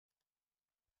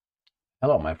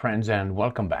Hello, my friends, and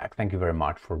welcome back. Thank you very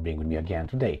much for being with me again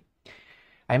today.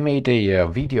 I made a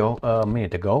video a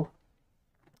minute ago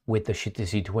with the shitty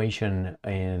situation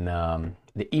in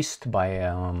the east by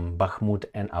Bakhmut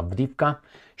and Avdiivka,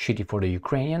 shitty for the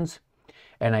Ukrainians.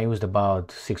 And I used about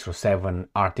 6 or 7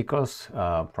 articles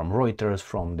from Reuters,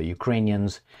 from the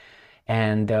Ukrainians.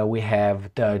 And we have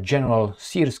the General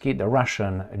Syrsky, the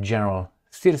Russian General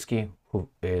Syrsky, who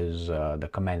is the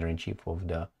commander-in-chief of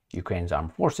the Ukraine's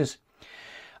armed forces,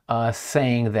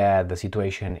 saying that the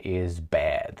situation is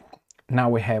bad. Now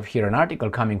we have here an article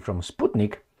coming from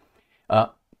Sputnik.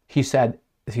 He said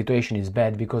the situation is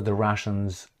bad because the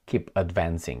Russians keep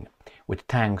advancing with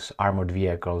tanks, armored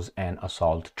vehicles, and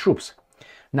assault troops.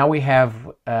 Now we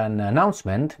have an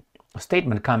announcement, a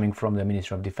statement coming from the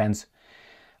Ministry of Defense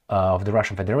of the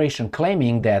Russian Federation,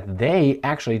 claiming that they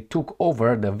actually took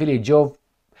over the village of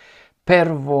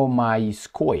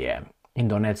Pervomaiskoye in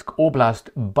Donetsk Oblast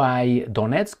by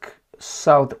Donetsk,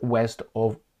 southwest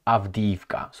of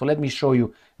Avdiivka. So let me show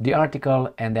you the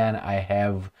article, and then I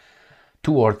have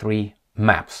 2 or 3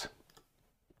 maps.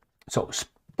 So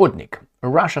Sputnik,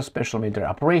 Russia special military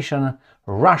operation,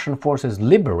 Russian forces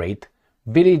liberate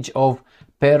village of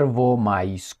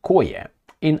Pervomaiskoye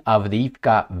in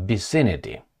Avdiivka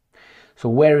vicinity. So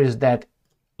where is that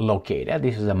located?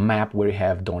 This is a map where you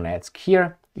have Donetsk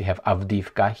here, you have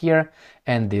Avdiivka here,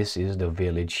 and this is the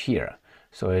village here.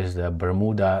 So it's the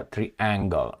Bermuda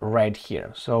Triangle right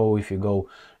here. So if you go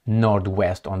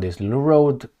northwest on this little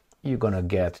road, you're gonna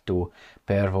get to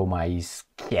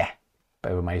Pervomaiskoye,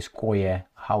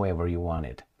 however you want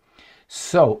it.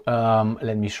 So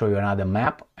let me show you another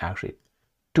map, actually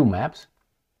 2 maps.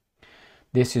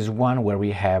 This is one where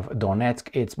we have Donetsk.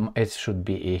 It should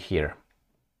be here.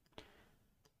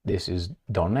 This is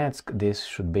Donetsk. This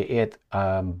should be it.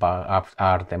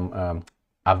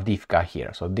 Avdiivka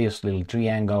here. So this little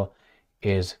triangle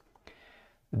is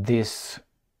this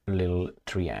little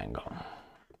triangle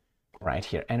right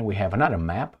here. And we have another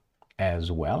map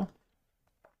as well.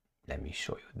 Let me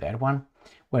show you that one,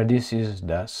 where this is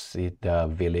the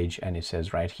village, and it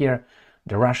says right here,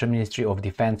 the Russian Ministry of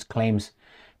Defense claims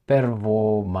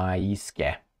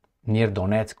Pervomaiskoye near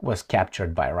Donetsk was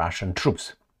captured by Russian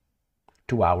troops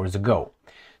 2 hours ago.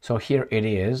 So here it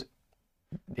is.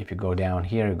 If you go down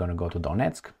here, you're going to go to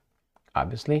Donetsk,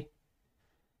 obviously.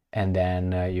 And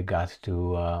then you got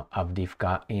to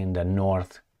Avdiivka in the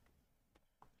north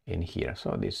in here.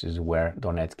 So this is where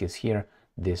Donetsk is here.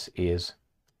 This is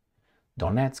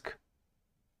Donetsk.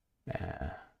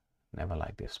 Never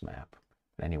like this map.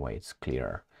 Anyway, it's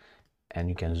clearer. And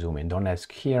you can zoom in.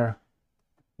 Donetsk here,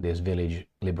 this village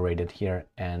liberated here,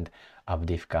 and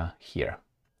Avdiivka here.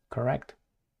 Correct?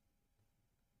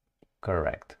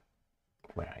 Correct.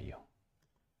 Where are you?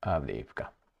 Avdiivka.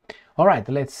 All right,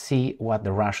 let's see what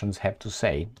the Russians have to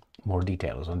say. More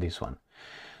details on this one.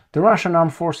 The Russian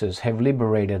armed forces have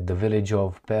liberated the village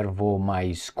of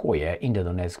Pervomaiskoye in the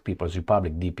Donetsk People's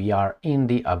Republic, DPR, in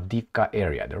the Avdiivka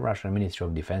area. The Russian Ministry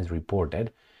of Defense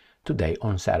reported today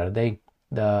on Saturday,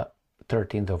 the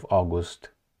 13th of August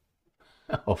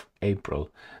of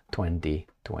April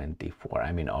 2024.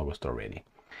 I'm in August already.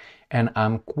 And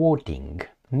I'm quoting,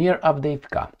 near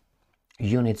Avdiivka,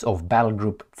 units of Battle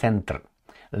Group Center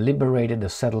liberated the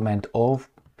settlement of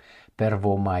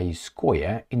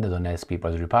Pervomaiskoye in the Donetsk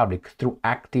People's Republic through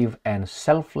active and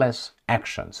selfless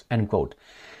actions, end quote,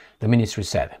 the ministry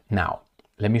said. Now,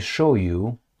 let me show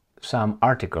you some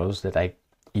articles that I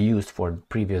used for the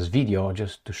previous video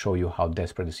just to show you how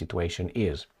desperate the situation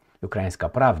is.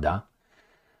 Ukrainska Pravda,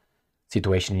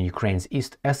 situation in Ukraine's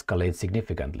east escalates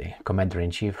significantly.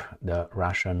 Commander-in-Chief, the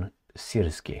Russian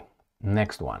Syrsky.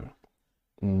 Next one.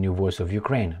 New Voice of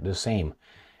Ukraine, the same.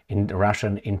 In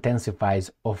Russian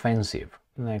intensifies offensive.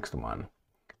 Next one.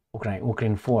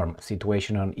 Ukrinform,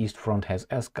 situation on East Front has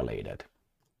escalated.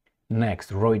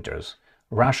 Next, Reuters.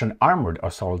 Russian armored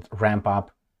assault ramp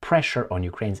up, pressure on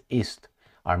Ukraine's east,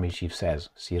 Army Chief says,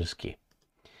 Syrsky.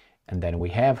 And then we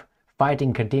have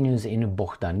fighting continues in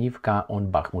Bogdanivka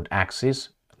on Bakhmut axis,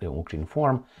 the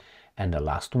Ukrinform. And the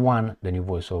last one, the New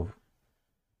Voice of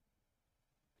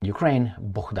Ukraine,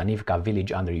 Bogdanivka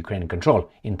village under Ukrainian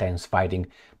control. Intense fighting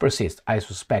persists. I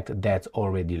suspect that's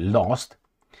already lost.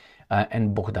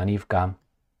 And Bogdanivka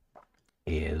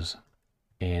is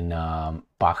in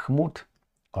Bakhmut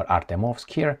or Artemovsk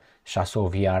here,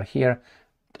 Chasov Yar here.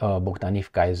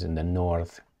 Bogdanivka is in the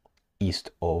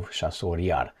northeast of Chasov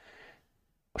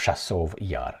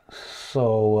Yar.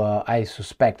 So I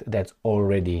suspect that's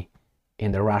already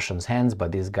in the Russians' hands,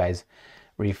 but these guys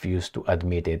refuse to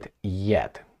admit it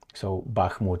yet. So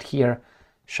Bakhmut here,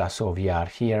 Chasov Yar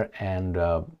here, and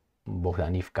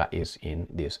Avdiivka is in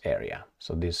this area.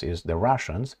 So this is the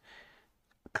Russians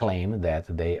claim that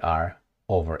they are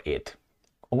over it,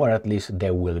 or at least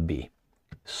they will be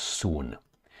soon.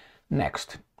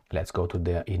 Next, let's go to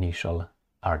the initial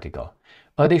article.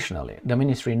 Additionally, the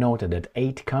ministry noted that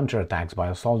 8 counterattacks by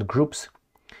assault groups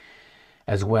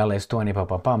as well as 20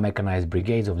 mechanized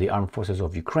brigades of the armed forces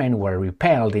of Ukraine were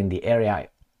repelled in the areas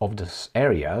of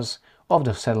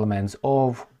the settlements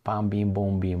of Bam Bim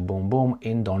Boom Bim Boom Boom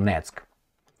in Donetsk.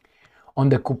 On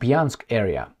the Kupiansk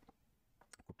area,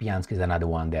 Kupiansk is another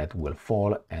one that will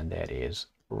fall, and that is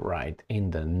right in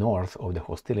the north of the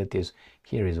hostilities.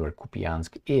 Here is where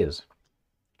Kupiansk is.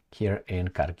 Here in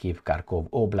Kharkiv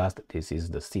Oblast, this is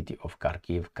the city of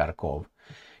Kharkiv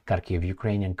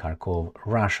Ukrainian, Kharkov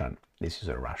Russian. This is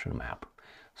a Russian map.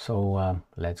 So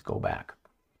let's go back.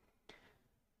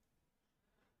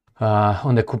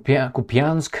 On the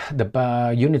Kupiansk,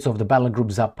 the units of the battle group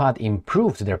Zapad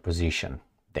improved their position.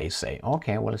 They say,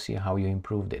 okay, we'll see how you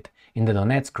improved it. In the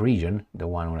Donetsk region, the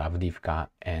one with Avdiivka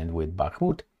and with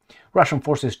Bakhmut, Russian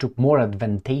forces took more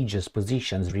advantageous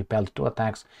positions, repelled 2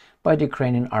 attacks by the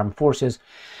Ukrainian armed forces,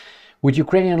 with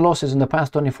Ukrainian losses in the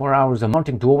past 24 hours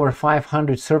amounting to over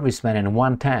 500 servicemen and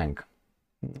 1 tank.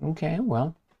 Okay,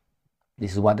 well,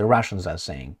 this is what the Russians are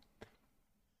saying.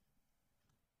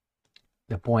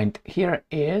 The point here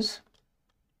is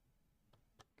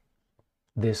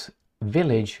this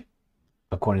village,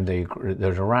 according to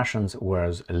the Russians,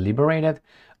 was liberated.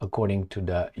 According to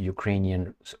the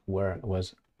Ukrainians,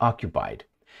 was occupied.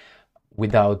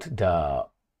 Without the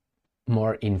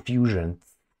more infusion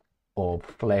of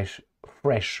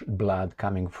fresh blood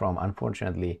coming from,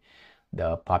 unfortunately,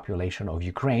 the population of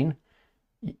Ukraine,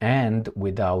 and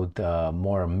without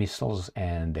more missiles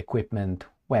and equipment,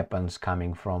 weapons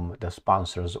coming from the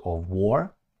sponsors of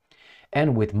war,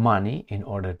 and with money in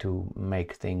order to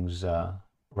make things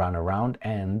run around,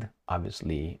 and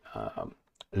obviously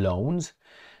loans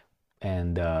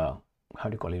and how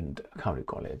do you call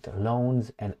it?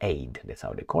 Loans and aid. That's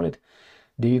how they call it.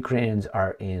 The Ukrainians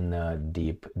are in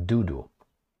deep doo-doo.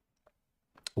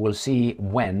 We'll see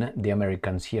when the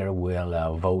Americans here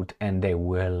will vote, and they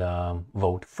will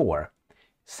vote for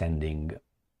sending,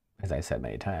 as I said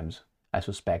many times, I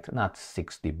suspect not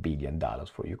 $60 billion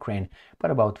for Ukraine,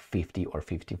 but about $50 or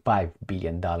 $55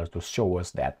 billion to show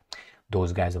us that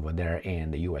those guys over there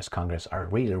in the US Congress are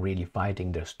really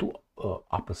fighting. There's 2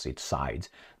 opposite sides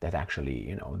that actually,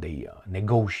 you know, they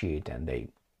negotiate, and they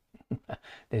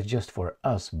it's just for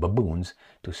us baboons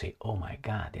to say, oh my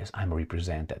God, yes, I'm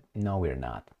represented. No, we're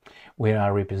not. We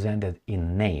are represented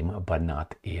in name, but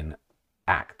not in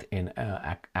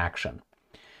action.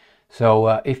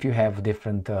 So if you have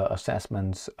different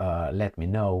assessments, let me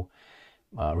know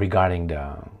regarding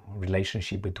the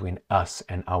relationship between us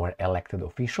and our elected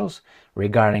officials.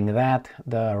 Regarding that,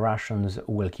 the Russians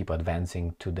will keep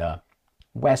advancing to the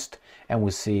west, and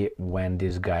we'll see when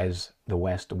these guys, the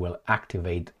west, will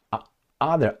activate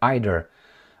other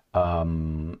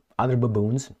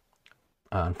baboons,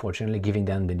 unfortunately giving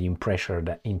them the impression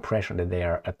that they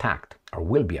are attacked or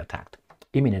will be attacked,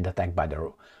 imminent attack by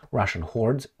the Russian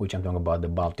hordes, which I'm talking about the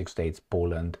Baltic states,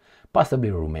 Poland, possibly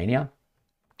Romania,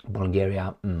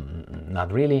 Bulgaria,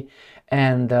 not really,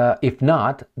 and if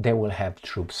not, they will have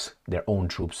troops, their own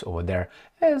troops over there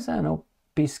as, you know,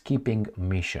 peacekeeping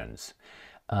missions.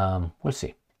 We'll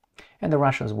see, and the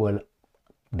Russians will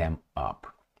them up.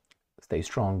 Stay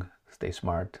strong, stay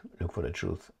smart, look for the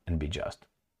truth, and be just.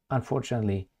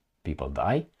 Unfortunately, people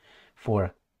die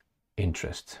for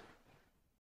interests.